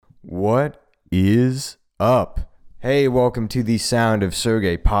What is up? Hey, welcome to the Sound of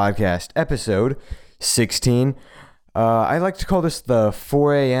Sergey podcast, episode 16. I like to call this the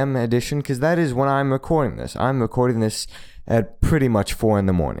 4 a.m. edition because that is when I'm recording this. I'm recording this at pretty much 4 in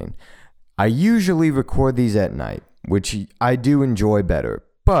the morning. I usually record these at night, which I do enjoy better.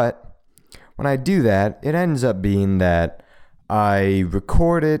 But when I do that, it ends up being that I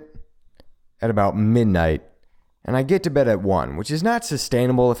record it at about midnight and I get to bed at 1, which is not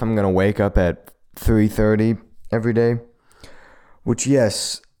sustainable if I'm going to wake up at 3:30 every day. Which,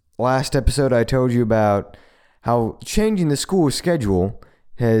 yes, last episode I told you about how changing the school schedule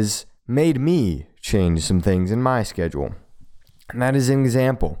has made me change some things in my schedule. And that is an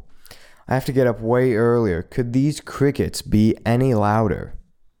example. I have to get up way earlier. Could these crickets be any louder?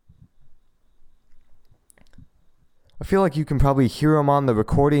 I feel like you can probably hear them on the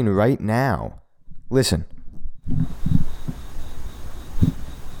recording right now. Listen.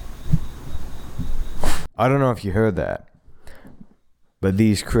 I don't know if you heard that, but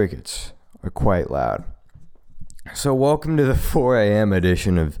these crickets are quite loud. So welcome to the 4 a.m.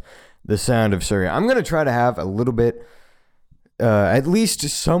 edition of The Sound of Sergey. I'm going to try to have a little bit, at least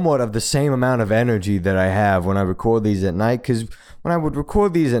somewhat of the same amount of energy that I have when I record these at night, because when I would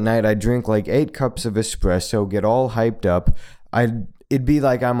record these at night, I'd drink like 8 cups of espresso, get all hyped up. It'd be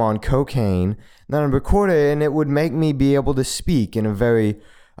like I'm on cocaine. And then I'd record it, and it would make me be able to speak in a very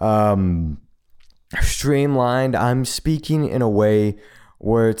streamlined. I'm speaking in a way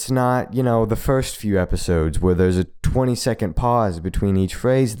where it's not, the first few episodes where there's a 20-second pause between each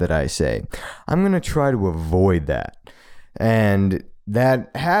phrase that I say. I'm going to try to avoid that. And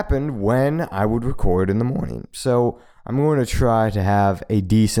that happened when I would record in the morning. So I'm going to try to have a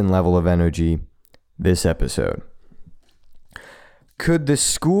decent level of energy this episode. Could the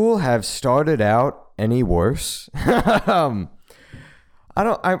school have started out any worse? I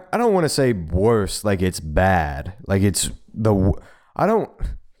don't want to say worse like it's bad. Like it's the I don't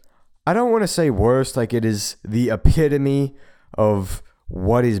want to say worse like it is the epitome of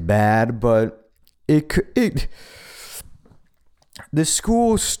what is bad, but the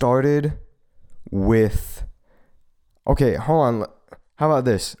school started with, okay, hold on. How about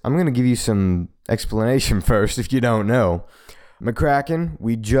this? I'm going to give you some explanation first if you don't know. McCracken,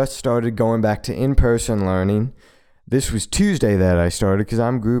 we just started going back to in-person learning. This was Tuesday that I started because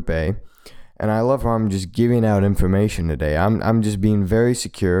I'm Group A, and I love how I'm just giving out information today. I'm just being very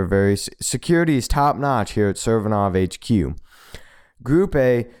secure. Security is top-notch here at Servanov HQ. Group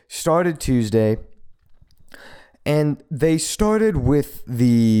A started Tuesday, and they started with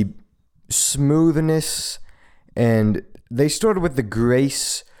the smoothness and they started with the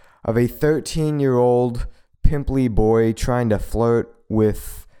grace of a 13-year-old pimply boy trying to flirt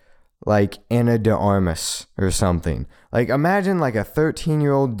with like Anna de Armas or something. Like imagine like a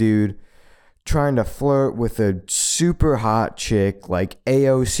 13-year-old dude trying to flirt with a super hot chick, like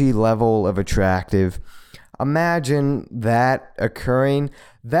AOC level of attractive. Imagine that occurring.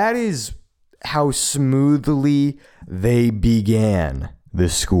 That is how smoothly they began the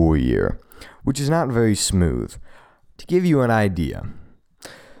school year, which is not very smooth. To give you an idea,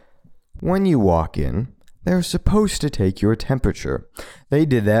 when you walk in, they're supposed to take your temperature. They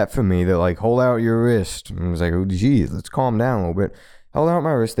did that for me. They're like, hold out your wrist. And I was like, oh, geez, let's calm down a little bit. Held out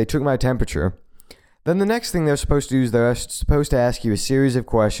my wrist. They took my temperature. Then the next thing they're supposed to do is they're supposed to ask you a series of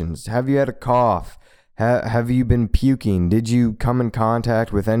questions. Have you had a cough? Have you been puking? Did you come in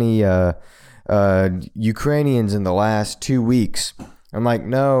contact with any Ukrainians in the last 2 weeks? I'm like,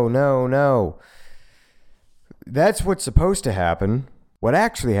 no. That's what's supposed to happen. What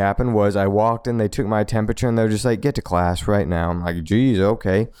actually happened was I walked in, they took my temperature, and they're just like, get to class right now. I'm like, geez,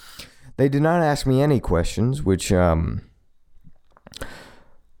 okay. They did not ask me any questions, which doesn't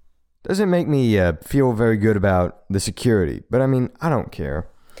make me feel very good about the security. But I mean, I don't care.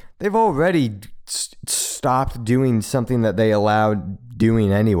 They've already stopped doing something that they allowed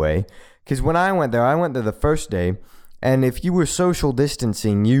doing anyway. Because when I went there the first day, and if you were social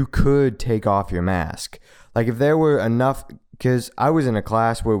distancing, you could take off your mask. Like if there were enough, because I was in a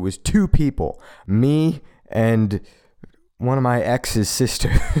class where it was 2 people, me and one of my ex's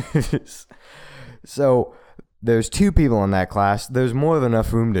sisters. So there's 2 people in that class. There's more than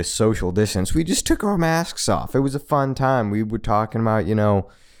enough room to social distance. We just took our masks off. It was a fun time. We were talking about,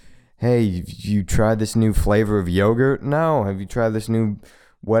 hey, you tried this new flavor of yogurt? No. Have you tried this new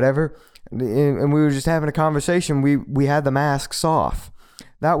whatever? And we were just having a conversation. We had the masks off.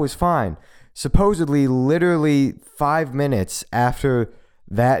 That was fine. Supposedly, literally 5 minutes after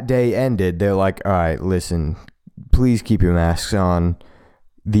that day ended, they're like, all right, listen, please keep your masks on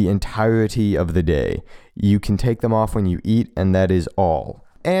the entirety of the day. You can take them off when you eat, and that is all.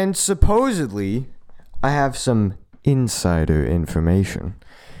 And supposedly, I have some insider information,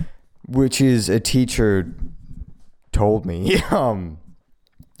 which is a teacher told me.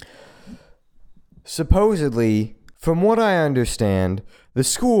 Supposedly, from what I understand, the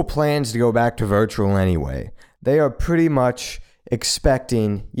school plans to go back to virtual anyway. They are pretty much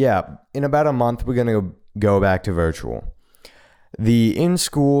expecting, in about a month, we're going to go back to virtual. The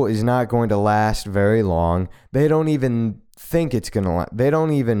in-school is not going to last very long. They don't even think it's going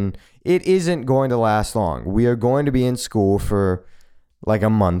to it isn't going to last long. We are going to be in school for like a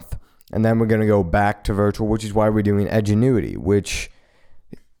month, and then we're going to go back to virtual, which is why we're doing Edgenuity, which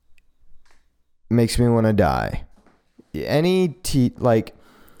makes me want to die.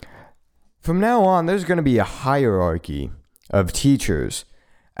 From now on, there's going to be a hierarchy of teachers,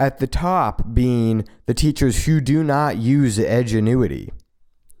 at the top being the teachers who do not use Edgenuity.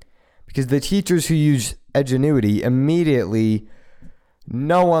 Because the teachers who use Edgenuity, immediately,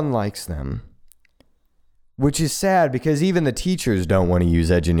 no one likes them. Which is sad, because even the teachers don't want to use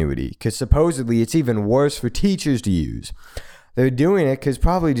Edgenuity, because supposedly it's even worse for teachers to use. They're doing it because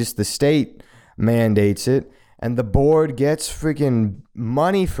probably just the state mandates it, and the board gets freaking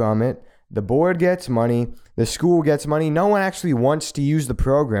money from it. The board gets money, the school gets money. No one actually wants to use the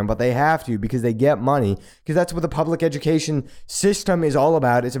program, but they have to because they get money, because that's what the public education system is all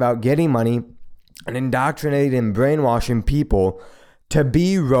about. It's about getting money and indoctrinating and brainwashing people to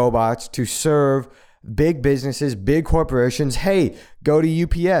be robots, to serve big businesses, big corporations. Hey, go to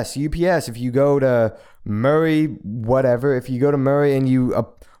UPS. UPS, if you go to Murray, whatever, if you go to Murray and you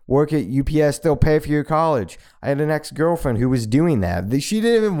work at UPS, they'll pay for your college. I had an ex-girlfriend who was doing that. She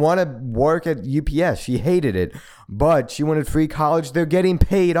didn't even want to work at UPS. She hated it, but she wanted free college. They're getting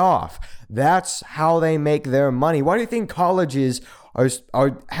paid off. That's how they make their money. Why do you think colleges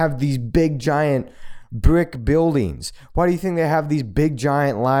have these big, giant brick buildings? Why do you think they have these big,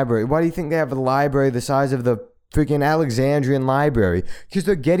 giant libraries? Why do you think they have a library the size of the freaking Alexandrian Library? Because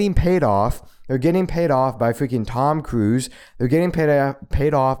they're getting paid off. They're getting paid off by freaking Tom Cruise. They're getting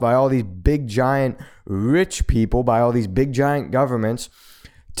paid off by all these big, giant, rich people, by all these big, giant governments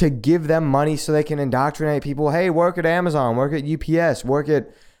to give them money so they can indoctrinate people. Hey, work at Amazon, work at UPS, work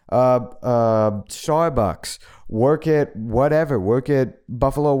at Starbucks, work at whatever, work at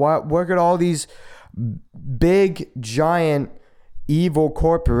Buffalo Wild, work at all these big, giant, evil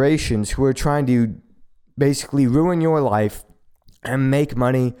corporations who are trying to basically ruin your life and make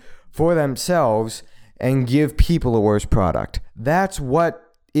money for themselves and give people a worse product. That's what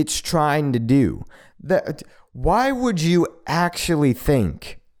it's trying to do. Why would you actually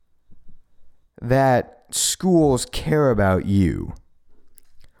think that schools care about you?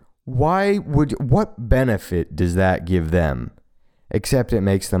 What benefit does that give them? Except it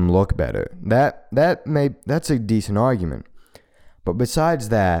makes them look better. That's a decent argument. But besides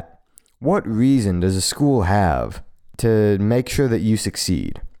that, what reason does a school have to make sure that you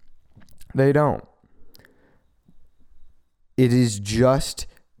succeed? They don't. It is just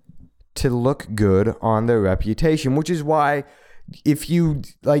to look good on their reputation, which is why if you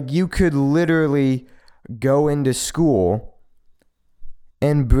could literally go into school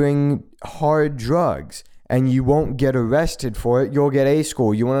and bring hard drugs and you won't get arrested for it. You'll get A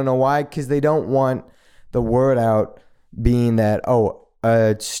school. You want to know why? Because they don't want the word out being that,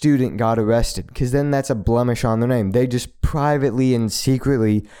 a student got arrested, because then that's a blemish on their name. They just privately and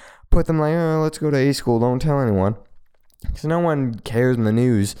secretly put them like, let's go to A school. Don't tell anyone. Because no one cares in the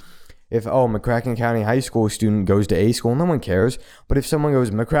news if, McCracken County High School student goes to A school. No one cares. But if someone goes,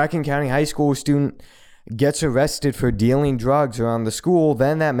 McCracken County High School student gets arrested for dealing drugs around the school,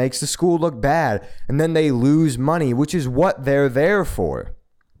 then that makes the school look bad. And then they lose money, which is what they're there for.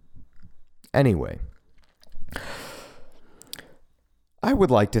 Anyway, I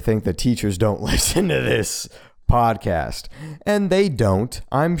would like to think that teachers don't listen to this podcast. And they don't.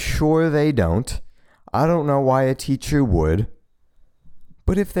 I'm sure they don't. I don't know why a teacher would.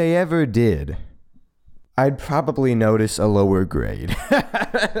 But if they ever did, I'd probably notice a lower grade.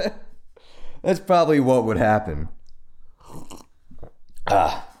 That's probably what would happen.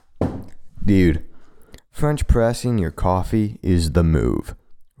 Dude, French pressing your coffee is the move.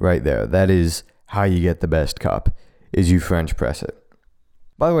 Right there. That is how you get the best cup, is you French press it.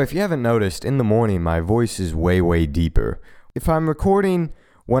 By the way, if you haven't noticed, in the morning my voice is way, way deeper. If I'm recording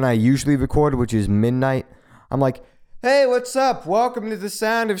when I usually record, which is midnight, I'm like, hey, what's up? Welcome to the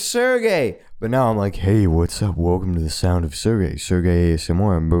sound of Sergey. But now I'm like, hey, what's up? Welcome to the sound of Sergey. Sergey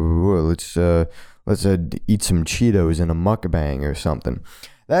ASMR. Blah, blah, blah. Let's eat some Cheetos in a mukbang or something.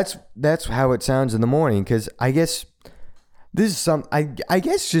 That's how it sounds in the morning, because I guess This is I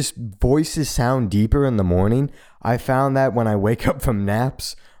guess just voices sound deeper in the morning. I found that when I wake up from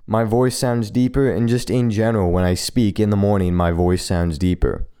naps, my voice sounds deeper, and just in general, when I speak in the morning, my voice sounds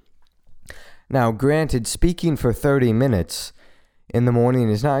deeper. Now, granted, speaking for 30 minutes in the morning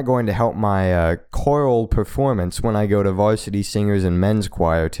is not going to help my choral performance when I go to Varsity Singers and Men's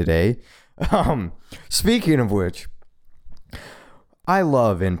Choir today. Speaking of which, I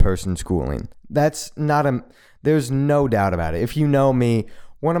love in-person schooling. There's no doubt about it. If you know me,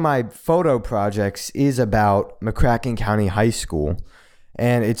 one of my photo projects is about McCracken County High School,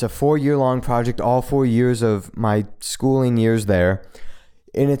 and it's a 4-year-long project, all 4 years of my schooling years there,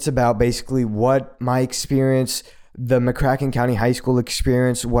 and it's about basically what my experience, the McCracken County High School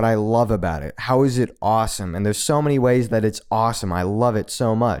experience, what I love about it. How is it awesome? And there's so many ways that it's awesome. I love it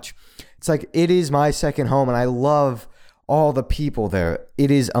so much. It's like it is my second home, and I love all the people there. It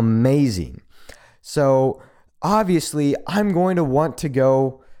is amazing. So obviously, I'm going to want to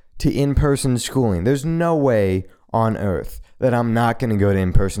go to in-person schooling. There's no way on earth that I'm not going to go to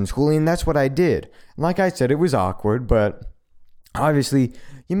in-person schooling. And that's what I did. Like I said, it was awkward, but obviously,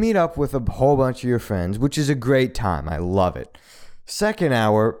 you meet up with a whole bunch of your friends, which is a great time. I love it. Second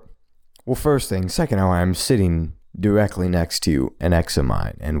hour, I'm sitting directly next to an ex of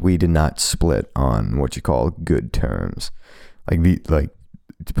mine, and we did not split on what you call good terms.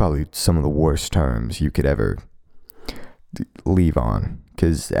 It's probably some of the worst terms you could ever leave on,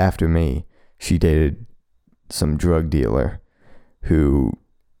 because after me, she dated some drug dealer who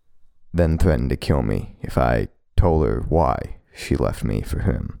then threatened to kill me if I told her why she left me for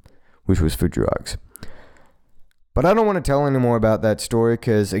him, which was for drugs. But I don't want to tell any more about that story,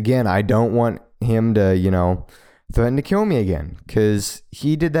 because again, I don't want him to, threaten to kill me again, because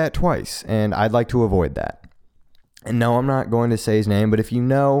he did that twice, and I'd like to avoid that. And no, I'm not going to say his name, but if you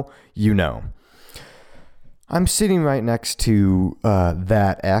know, you know. I'm sitting right next to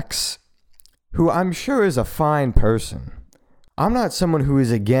that ex, who I'm sure is a fine person. I'm not someone who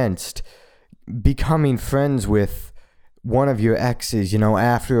is against becoming friends with one of your exes,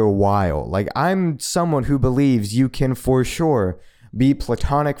 after a while. Like, I'm someone who believes you can for sure be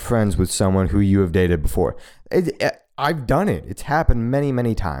platonic friends with someone who you have dated before. I've done it. It's happened many,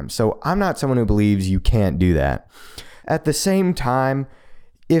 many times. So I'm not someone who believes you can't do that. At the same time,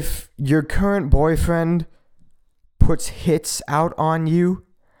 if your current boyfriend puts hits out on you,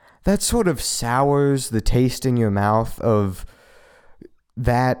 that sort of sours the taste in your mouth of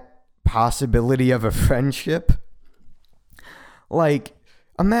that possibility of a friendship.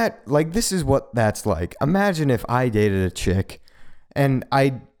 This is what that's like. Imagine if I dated a chick, and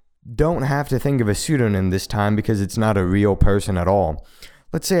I don't have to think of a pseudonym this time because it's not a real person at all.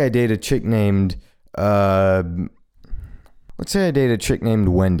 Let's say I date a chick named Wendy.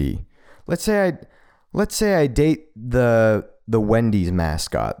 Let's say I date the Wendy's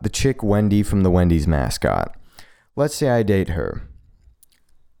mascot, the chick Wendy from the Wendy's mascot. Let's say I date her.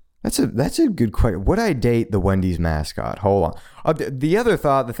 That's a good question. Would I date the Wendy's mascot? Hold on.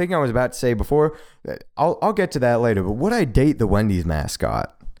 The thing I was about to say before, I'll get to that later. But would I date the Wendy's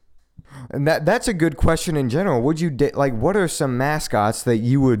mascot? And that's a good question in general. Would you date? What are some mascots that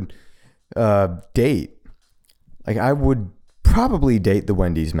you would date? I would probably date the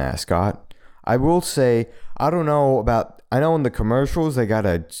Wendy's mascot. I will say, I know in the commercials they got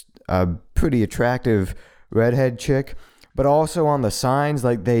a pretty attractive redhead chick, but also on the signs,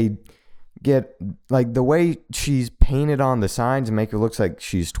 they get, the way she's painted on the signs make her look like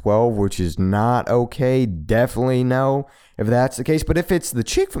she's 12, which is not okay. Definitely no, if that's the case. But if it's the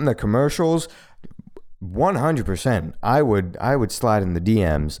chick from the commercials, 100%, I would slide in the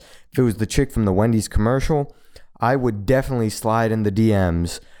DMs. If it was the chick from the Wendy's commercial, I would definitely slide in the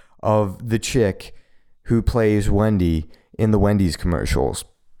DMs of the chick who plays Wendy in the Wendy's commercials.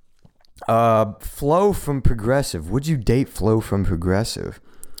 Flo from Progressive. Would you date Flo from Progressive?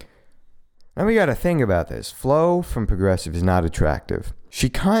 Now we got to think about this. Flo from Progressive is not attractive. She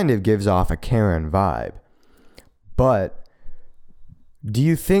kind of gives off a Karen vibe. But do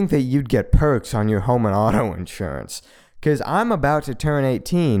you think that you'd get perks on your home and auto insurance? Because I'm about to turn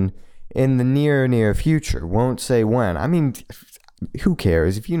 18 in the near future. Won't say when. I mean, who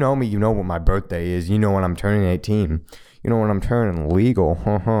cares? If you know me, you know what my birthday is. You know when I'm turning 18. You know when I'm turning legal.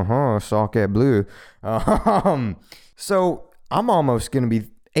 Socket blue. So I'm almost going to be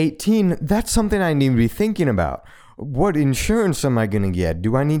 18. That's something I need to be thinking about. What insurance am I going to get?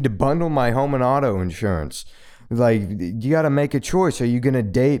 Do I need to bundle my home and auto insurance? You got to make a choice. Are you going to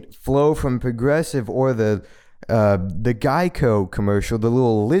date Flo from Progressive or the Geico commercial, the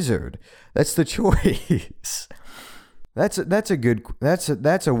little lizard? That's the choice. That's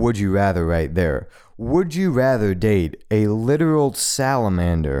a would you rather right there. Would you rather date a literal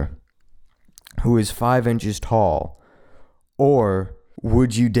salamander who is 5 inches tall, or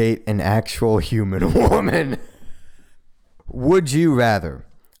would you date an actual human woman? Would you rather?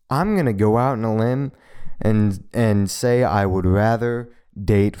 I'm gonna go out on a limb and say I would rather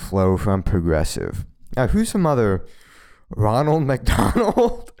date Flo from Progressive. Now, who's some other? Ronald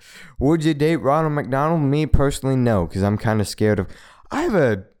McDonald? Would you date Ronald McDonald? Me personally, no, because I'm kind of scared of. I have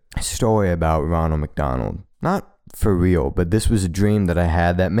a story about Ronald McDonald. Not for real, but this was a dream that I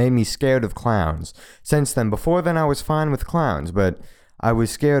had that made me scared of clowns. Since then, before then, I was fine with clowns, but I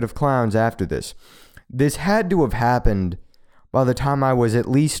was scared of clowns after this. This had to have happened by the time I was at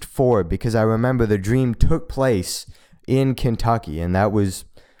least 4, because I remember the dream took place in Kentucky, and that was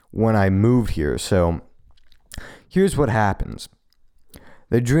when I moved here. So here's what happens.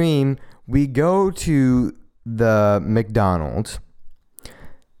 The dream, we go to the McDonald's,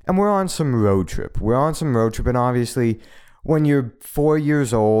 and we're on some road trip. And obviously, when you're 4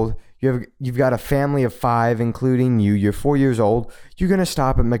 years old, you've got a family of 5, including you. You're 4 years old. You're going to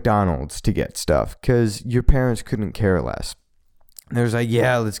stop at McDonald's to get stuff because your parents couldn't care less. And there's like,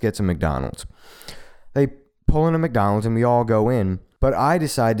 yeah, let's get some McDonald's. They pull in a McDonald's, and we all go in. But I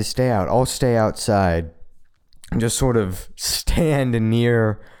decide to stay out. I'll stay outside and just sort of stand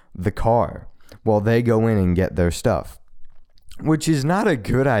near the car while they go in and get their stuff, which is not a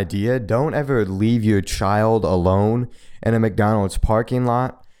good idea. Don't ever leave your child alone in a McDonald's parking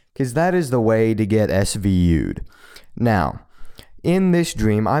lot, because that is the way to get SVU'd. Now, in this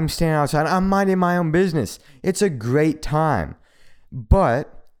dream, I'm standing outside. I'm minding my own business. It's a great time.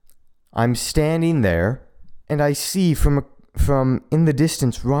 But I'm standing there, and I see from in the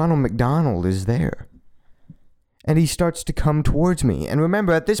distance, Ronald McDonald is there. And he starts to come towards me. And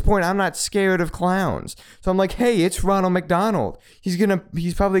remember, at this point, I'm not scared of clowns. So I'm like, hey, it's Ronald McDonald. He's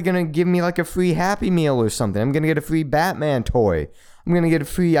probably gonna give me like a free Happy Meal or something. I'm gonna get a free Batman toy. I'm gonna get a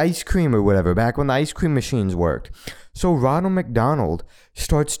free ice cream or whatever, back when the ice cream machines worked. So Ronald McDonald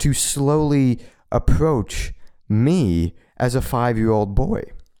starts to slowly approach me as a 5-year-old boy.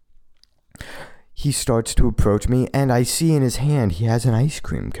 He starts to approach me, and I see in his hand he has an ice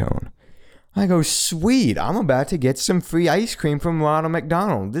cream cone. I go, sweet, I'm about to get some free ice cream from Ronald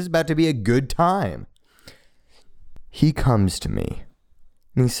McDonald. This is about to be a good time. He comes to me,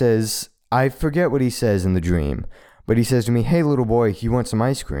 and he says, I forget what he says in the dream, but he says to me, hey, little boy, you want some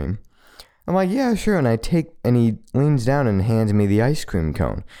ice cream? I'm like, yeah, sure. And he leans down and hands me the ice cream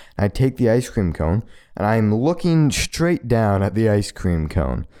cone. I take the ice cream cone, and I'm looking straight down at the ice cream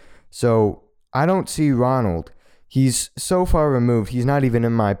cone. So I don't see Ronald. He's so far removed, he's not even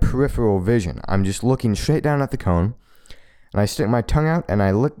in my peripheral vision. I'm just looking straight down at the cone, and I stick my tongue out, and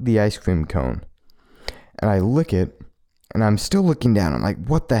I lick the ice cream cone. And I lick it, and I'm still looking down. I'm like,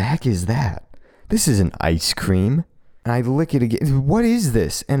 what the heck is that? This isn't ice cream. And I lick it again. What is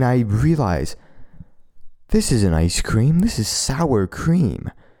this? And I realize, this isn't ice cream. This is sour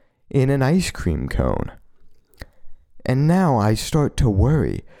cream in an ice cream cone. And now I start to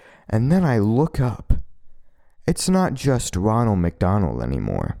worry. And then I look up. It's not just Ronald McDonald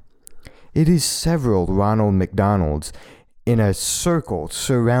anymore. It is several Ronald McDonalds in a circle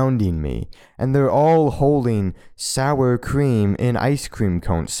surrounding me, and they're all holding sour cream in ice cream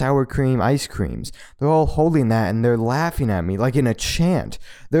cones, sour cream ice creams. They're all holding that, and they're laughing at me like in a chant.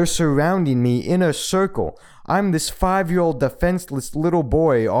 They're surrounding me in a circle. I'm this 5-year-old defenseless little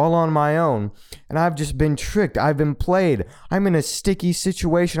boy all on my own, and I've just been tricked. I've been played. I'm in a sticky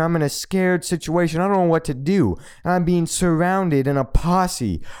situation. I'm in a scared situation. I don't know what to do. And I'm being surrounded in a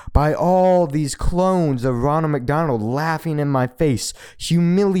posse by all these clones of Ronald McDonald laughing in my face,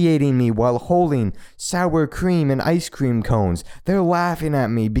 humiliating me while holding sour cream and ice cream cones. They're laughing at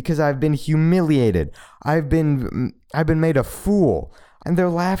me because I've been humiliated. I've been made a fool. And they're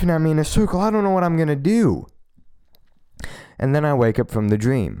laughing at me in a circle. I don't know what I'm going to do. And then I wake up from the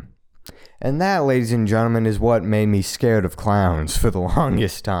dream. And that, ladies and gentlemen, is what made me scared of clowns for the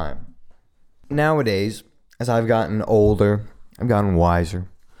longest time. Nowadays, as I've gotten older, I've gotten wiser.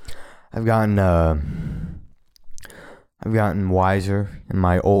 I've gotten wiser in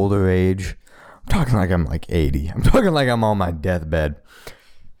my older age. I'm talking like I'm like 80. I'm talking like I'm on my deathbed.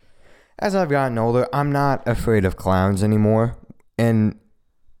 As I've gotten older, I'm not afraid of clowns anymore. And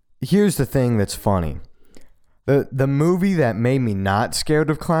here's the thing that's funny. The movie that made me not scared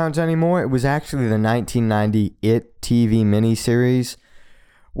of clowns anymore, it was actually the 1990 It TV miniseries,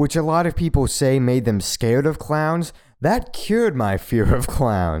 which a lot of people say made them scared of clowns. That cured my fear of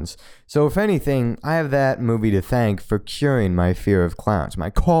clowns. So if anything, I have that movie to thank for curing my fear of clowns, my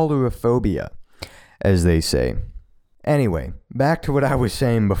coulrophobia, as they say. Anyway, back to what I was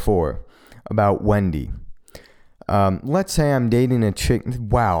saying before about Wendy. Let's say I'm dating a chick.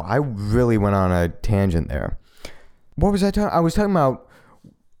 Wow, I really went on a tangent there. What was I talking? I was talking about,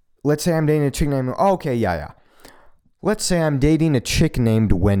 let's say I'm dating a chick named, yeah. Let's say I'm dating a chick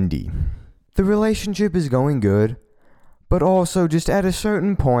named Wendy. The relationship is going good, but also just at a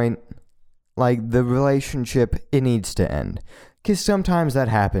certain point, like the relationship, it needs to end. Because sometimes that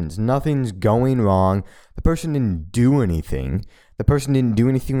happens. Nothing's going wrong. The person didn't do anything.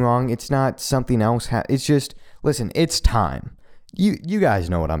 Wrong. It's not something else. It's just, listen, it's time. You guys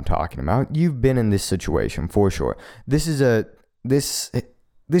know what I'm talking about. You've been in this situation for sure. This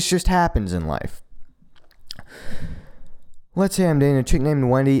just happens in life. Let's say I'm dating a chick named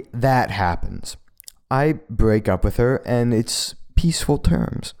Wendy. That happens. I break up with her and it's peaceful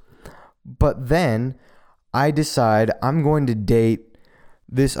terms. But then I decide I'm going to date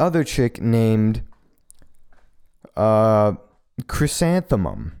this other chick named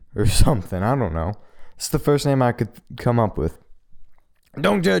Chrysanthemum or something. I don't know. It's the first name I could come up with.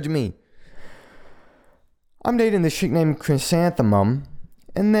 Don't judge me. I'm dating this chick named Chrysanthemum,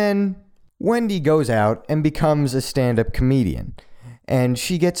 and then Wendy goes out and becomes a stand-up comedian. And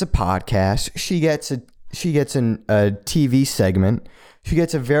she gets a podcast. She gets a TV segment. She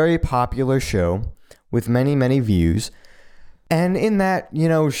gets a very popular show with many, many views. And in that,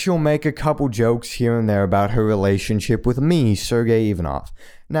 she'll make a couple jokes here and there about her relationship with me, Sergey Ivanov.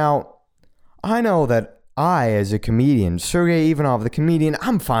 Now, I know that I, as a comedian, Sergey Ivanov, the comedian,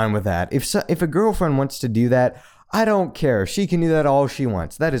 I'm fine with that. If a girlfriend wants to do that, I don't care. She can do that all she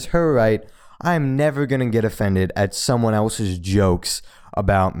wants. That is her right. I'm never going to get offended at someone else's jokes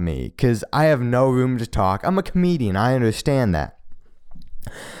about me because I have no room to talk. I'm a comedian. I understand that.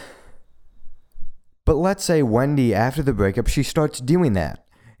 But let's say Wendy, after the breakup, she starts doing that.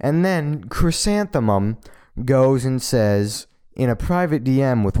 And then Chrysanthemum goes and says in a private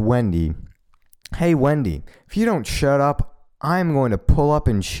DM with Wendy, "Hey, Wendy, if you don't shut up, I'm going to pull up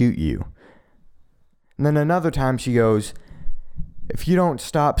and shoot you." And then another time she goes, "If you don't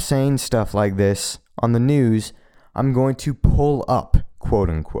stop saying stuff like this on the news, I'm going to pull up," quote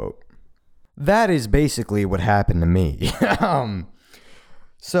unquote. That is basically what happened to me.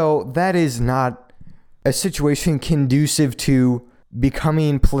 So that is not a situation conducive to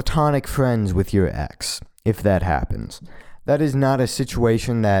becoming platonic friends with your ex, if that happens. That is not a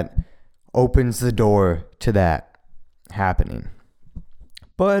situation that opens the door to that happening.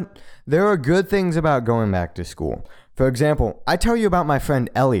 But there are good things about going back to school. For example, I tell you about my friend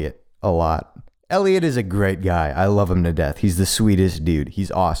Elliot a lot. Elliot is a great guy. I love him to death. He's the sweetest dude. He's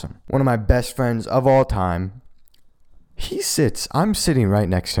awesome. One of my best friends of all time. I'm sitting right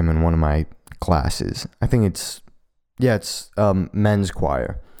next to him in one of my classes. I think it's men's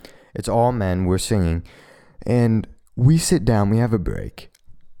choir. It's all men. We're singing. And we sit down. We have a break.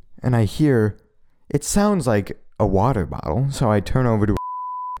 And I hear, it sounds like a water bottle. So I turn over to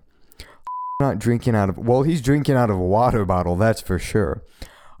not drinking he's drinking out of a water bottle, that's for sure.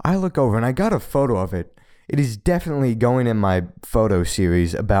 I look over and I got a photo of it. It is definitely going in my photo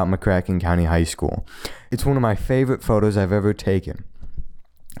series about McCracken County High School. It's one of my favorite photos I've ever taken.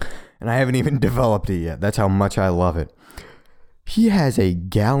 And I haven't even developed it yet. That's how much I love it. He has a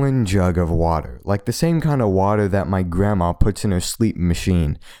gallon jug of water, like the same kind of water that my grandma puts in her sleep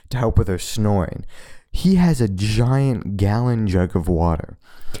machine to help with her snoring. He has a giant gallon jug of water.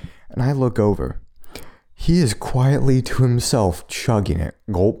 And I look over. He is quietly to himself chugging it.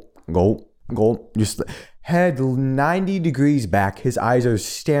 Gulp, gulp, gulp. Just head 90 degrees back. His eyes are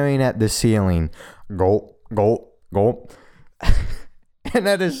staring at the ceiling. Gulp, gulp, gulp. And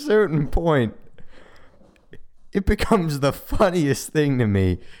at a certain point, it becomes the funniest thing to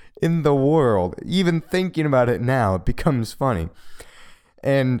me in the world. Even thinking about it now, it becomes funny.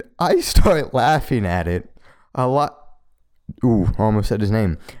 And I start laughing at it a lot. Ooh, almost said his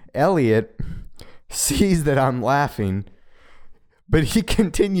name. Elliot sees that I'm laughing, but he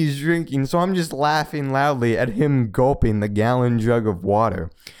continues drinking, so I'm just laughing loudly at him gulping the gallon jug of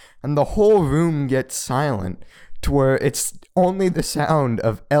water. And the whole room gets silent to where it's only the sound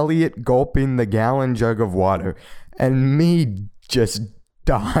of Elliot gulping the gallon jug of water and me just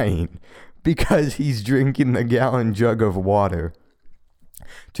dying because he's drinking the gallon jug of water.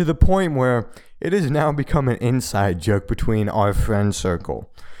 To the point where it has now become an inside joke between our friend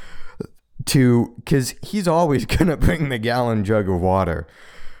circle. Because he's always going to bring the gallon jug of water.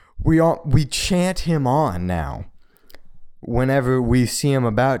 We chant him on now. Whenever we see him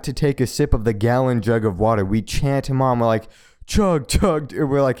about to take a sip of the gallon jug of water, we chant him on. We're like, chug, chug.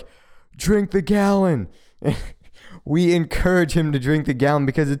 We're like, drink the gallon. We encourage him to drink the gallon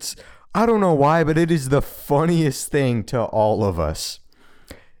because it's I don't know why, but it is the funniest thing to all of us.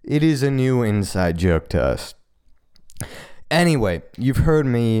 It is a new inside joke to us. Anyway, you've heard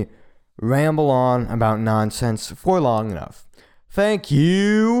me ramble on about nonsense for long enough. Thank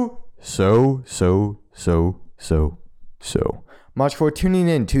you so much for tuning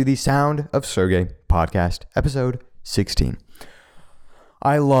in to the Sound of Sergey podcast, episode 16.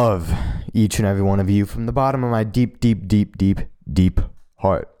 I love each and every one of you from the bottom of my deep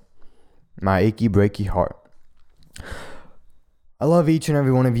heart. My achy, breaky heart. I love each and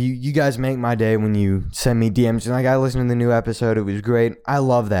every one of you. You guys make my day when you send me DMs. Like, I listened to the new episode. It was great. I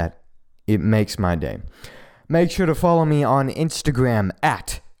love that. It makes my day. Make sure to follow me on Instagram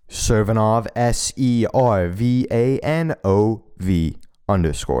at Servanov, SERVANOV_.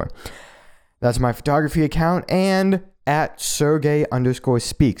 That's my photography account. And at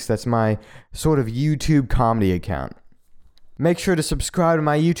Sergey_speaks. That's my sort of YouTube comedy account. Make sure to subscribe to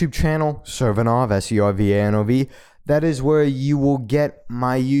my YouTube channel, Servanov, SERVANOV. That is where you will get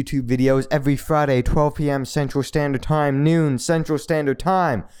my YouTube videos every Friday, 12 p.m. Central Standard Time, noon Central Standard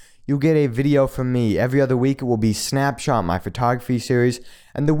Time. You'll get a video from me. Every other week it will be Snapshot, my photography series.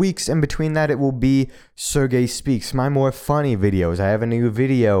 And the weeks in between that it will be Sergey Speaks, my more funny videos. I have a new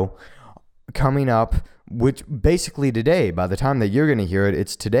video coming up, which basically today, by the time that you're going to hear it,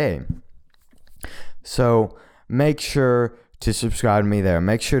 it's today. So make sure to subscribe to me there.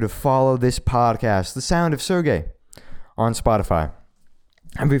 Make sure to follow this podcast, The Sound of Sergey, on Spotify.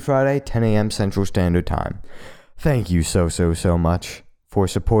 Every Friday, 10 a.m. Central Standard Time. Thank you so much for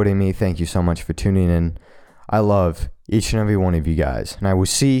supporting me. Thank you so much for tuning in. I love each and every one of you guys. And I will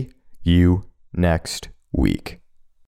see you next week.